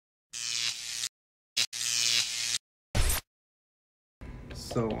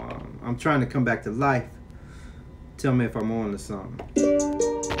So I'm trying to come back to life. Tell me if I'm on to something.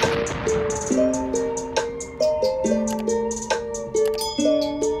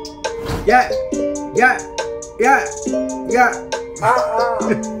 Yeah, yeah, yeah, yeah.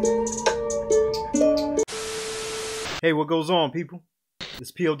 Hey, what goes on, people?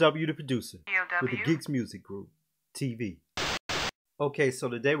 It's P.O.W. the producer with the GEEKS Music Group TV. Okay, so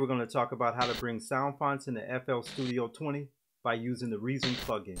today we're going to talk about how to bring sound fonts into FL Studio 20 by using the Reason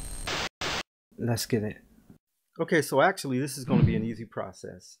plugin. Let's get it. Okay, so actually this is going to be an easy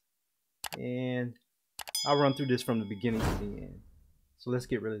process. And I'll run through this from the beginning to the end. So let's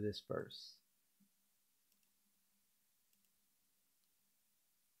get rid of this first.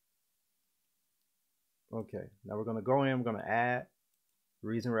 Okay, now we're going to go in, we're going to add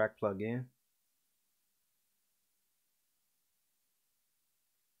Reason Rack plugin.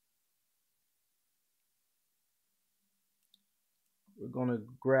 We're going to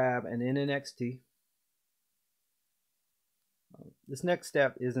grab an NNXT. This next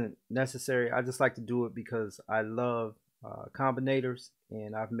step isn't necessary. I just like to do it because I love combinators,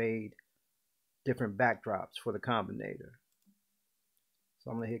 and I've made different backdrops for the combinator.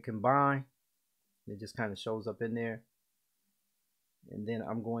 So I'm going to hit combine. It just kind of shows up in there. And then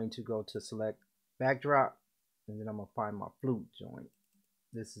I'm going to go to select backdrop, and then I'm going to find my flute joint.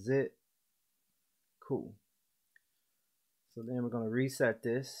 This is it. Cool. So then we're going to reset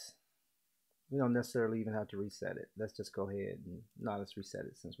this. We don't necessarily even have to reset it. Let's just go ahead and let's reset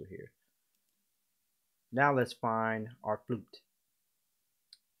it since we're here. Now let's find our flute.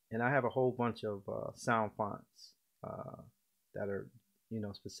 And I have a whole bunch of sound fonts that are,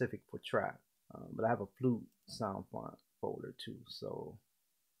 specific for trap. But I have a flute sound font folder too. So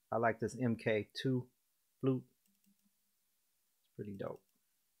I like this MK2 flute. It's pretty dope.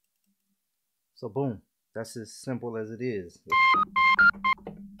 So boom, that's as simple as it is.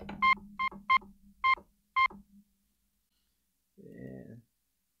 And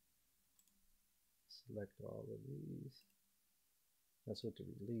select all of these. That's what to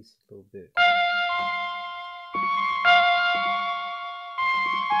release a little bit.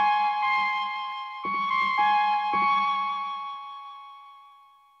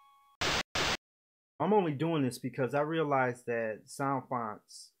 I'm only doing this because I realized that sound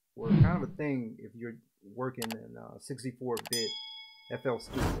fonts were kind of a thing if you're working in 64-bit FL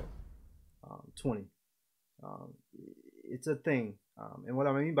Studio 20. It's a thing. And what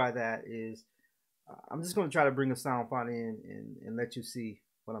I mean by that is I'm just going to try to bring a sound font in and let you see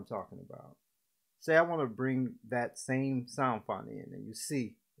what I'm talking about. Say I want to bring that same sound font in, and you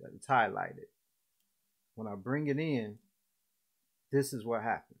see that it's highlighted. When I bring it in, this is what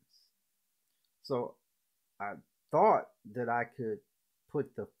happens. So I thought that I could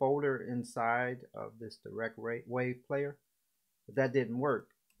put the folder inside of this direct wave player, but that didn't work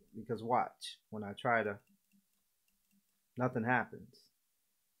because watch, when I try to, nothing happens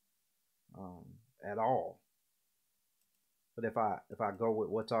at all. But if I go with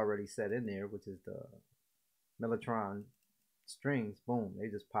what's already set in there, which is the Mellotron strings, boom, they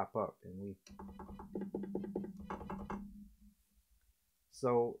just pop up, and we.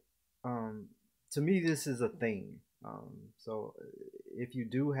 So to me, this is a thing. So if you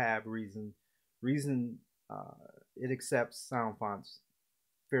do have Reason, it accepts sound fonts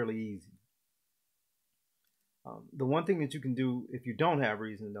fairly easy. The one thing that you can do if you don't have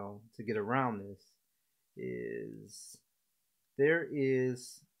Reason, though, to get around this is there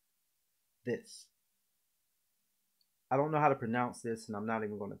is this. I don't know how to pronounce this, and I'm not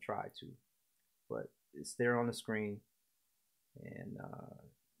even going to try to, but it's there on the screen, and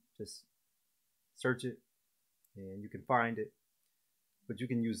just search it and you can find it. But you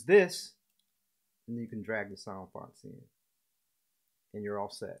can use this, and you can drag the sound fonts in, and you're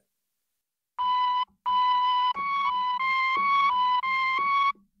all set.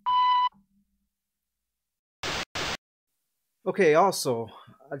 Okay, also,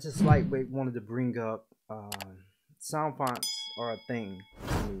 I just wanted to bring up sound fonts are a thing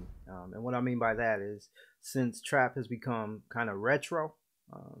to me. And what I mean by that is, since trap has become kind of retro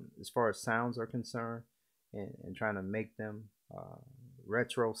as far as sounds are concerned, and trying to make them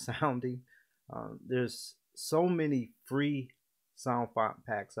retro sounding, there's so many free sound font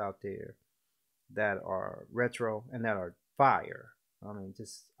packs out there that are retro and that are fire. I mean,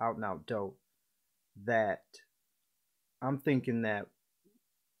 just out and out dope, that I'm thinking that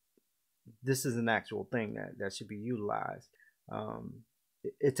this is an actual thing that should be utilized.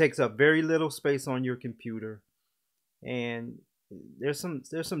 It takes up very little space on your computer, and there's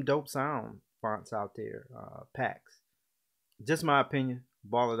some dope sound fonts out there, packs. Just my opinion.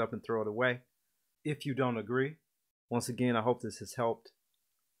 Ball it up and throw it away. If you don't agree, once again, I hope this has helped.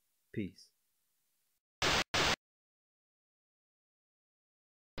 Peace.